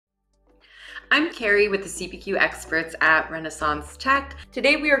I'm Carrie with the CPQ experts at Renaissance Tech.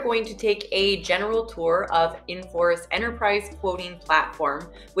 Today we are going to take a general tour of Infor's Enterprise Quoting Platform,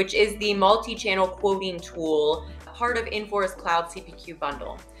 which is the multi-channel quoting tool, part of Infor's Cloud CPQ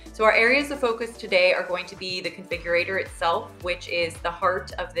bundle. So our areas of focus today are going to be the configurator itself, which is the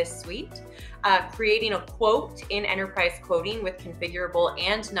heart of this suite, creating a quote in enterprise quoting with configurable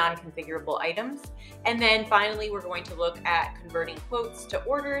and non-configurable items. And then finally, we're going to look at converting quotes to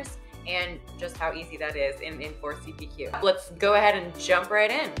orders and just how easy that is in Infor CPQ. Let's go ahead and jump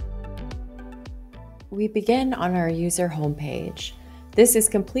right in. We begin on our user homepage. This is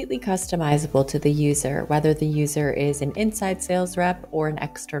completely customizable to the user, whether the user is an inside sales rep or an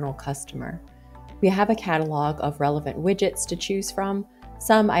external customer. We have a catalog of relevant widgets to choose from.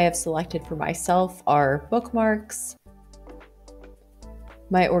 Some I have selected for myself are bookmarks,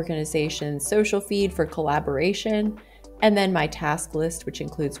 my organization's social feed for collaboration, and then my task list, which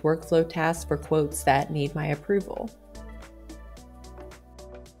includes workflow tasks for quotes that need my approval.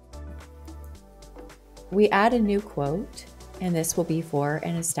 We add a new quote, and this will be for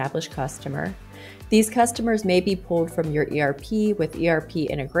an established customer. These customers may be pulled from your ERP with ERP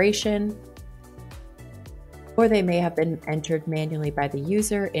integration, or they may have been entered manually by the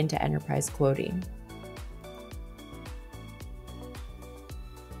user into enterprise quoting.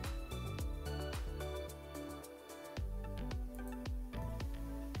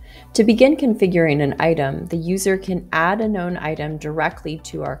 To begin configuring an item, the user can add a known item directly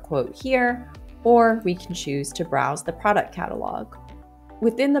to our quote here, or we can choose to browse the product catalog.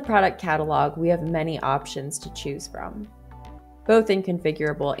 Within the product catalog, we have many options to choose from, both in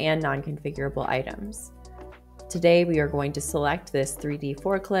configurable and non-configurable items. Today, we are going to select this 3D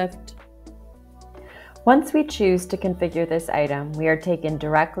forklift. Once we choose to configure this item, we are taken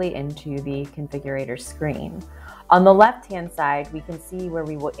directly into the configurator screen. On the left-hand side, we can see where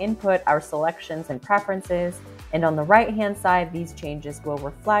we will input our selections and preferences, and on the right-hand side, these changes will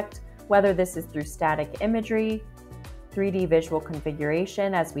reflect whether this is through static imagery, 3D visual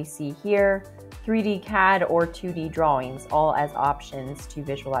configuration, as we see here, 3D CAD, or 2D drawings, all as options to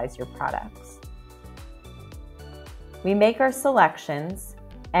visualize your products. We make our selections,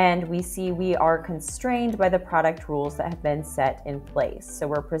 and we see we are constrained by the product rules that have been set in place. So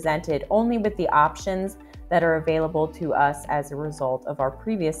we're presented only with the options that are available to us as a result of our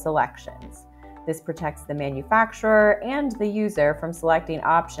previous selections. This protects the manufacturer and the user from selecting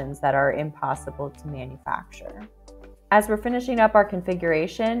options that are impossible to manufacture. As we're finishing up our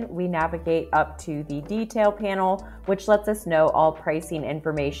configuration, we navigate up to the detail panel, which lets us know all pricing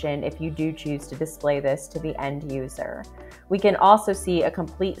information if you do choose to display this to the end user. We can also see a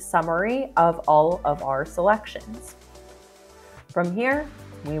complete summary of all of our selections. From here,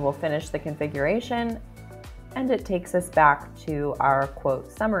 we will finish the configuration, and it takes us back to our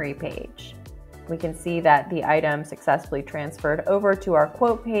quote summary page. We can see that the item successfully transferred over to our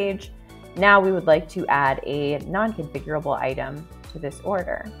quote page. Now we would like to add a non-configurable item to this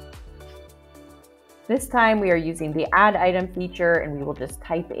order. This time we are using the add item feature, and we will just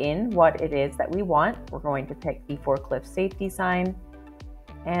type in what it is that we want. We're going to pick the forklift safety sign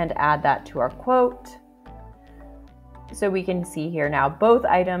and add that to our quote. So we can see here now both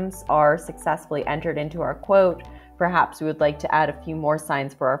items are successfully entered into our quote. Perhaps we would like to add a few more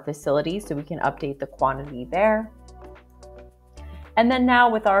signs for our facility so we can update the quantity there. And then now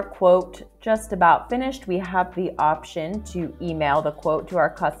with our quote just about finished, we have the option to email the quote to our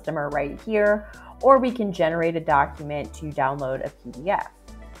customer right here, or we can generate a document to download a PDF.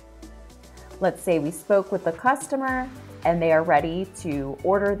 Let's say we spoke with the customer and they are ready to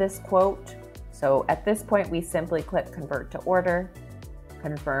order this quote. So at this point, we simply click Convert to Order,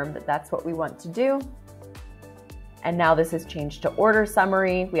 confirm that that's what we want to do. And now this has changed to Order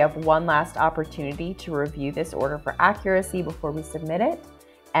Summary. We have one last opportunity to review this order for accuracy before we submit it.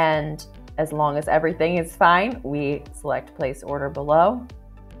 And as long as everything is fine, we select Place Order below,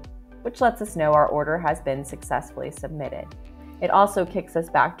 which lets us know our order has been successfully submitted. It also kicks us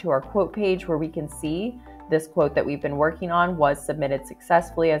back to our quote page where we can see this quote that we've been working on was submitted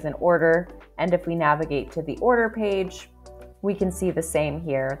successfully as an order. And if we navigate to the order page, we can see the same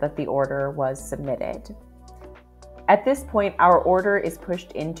here, that the order was submitted. At this point, our order is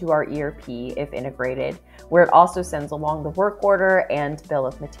pushed into our ERP if integrated, where it also sends along the work order and bill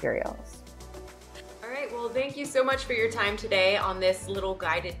of materials. Well, thank you so much for your time today on this little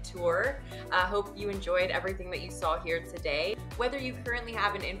guided tour. I hope you enjoyed everything that you saw here today. Whether you currently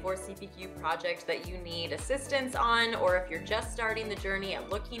have an Infor CPQ project that you need assistance on, or if you're just starting the journey of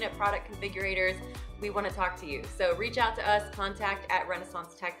looking at product configurators, we want to talk to you. So reach out to us,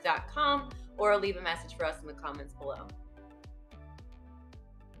 contact@renaissancetech.com, or leave a message for us in the comments below.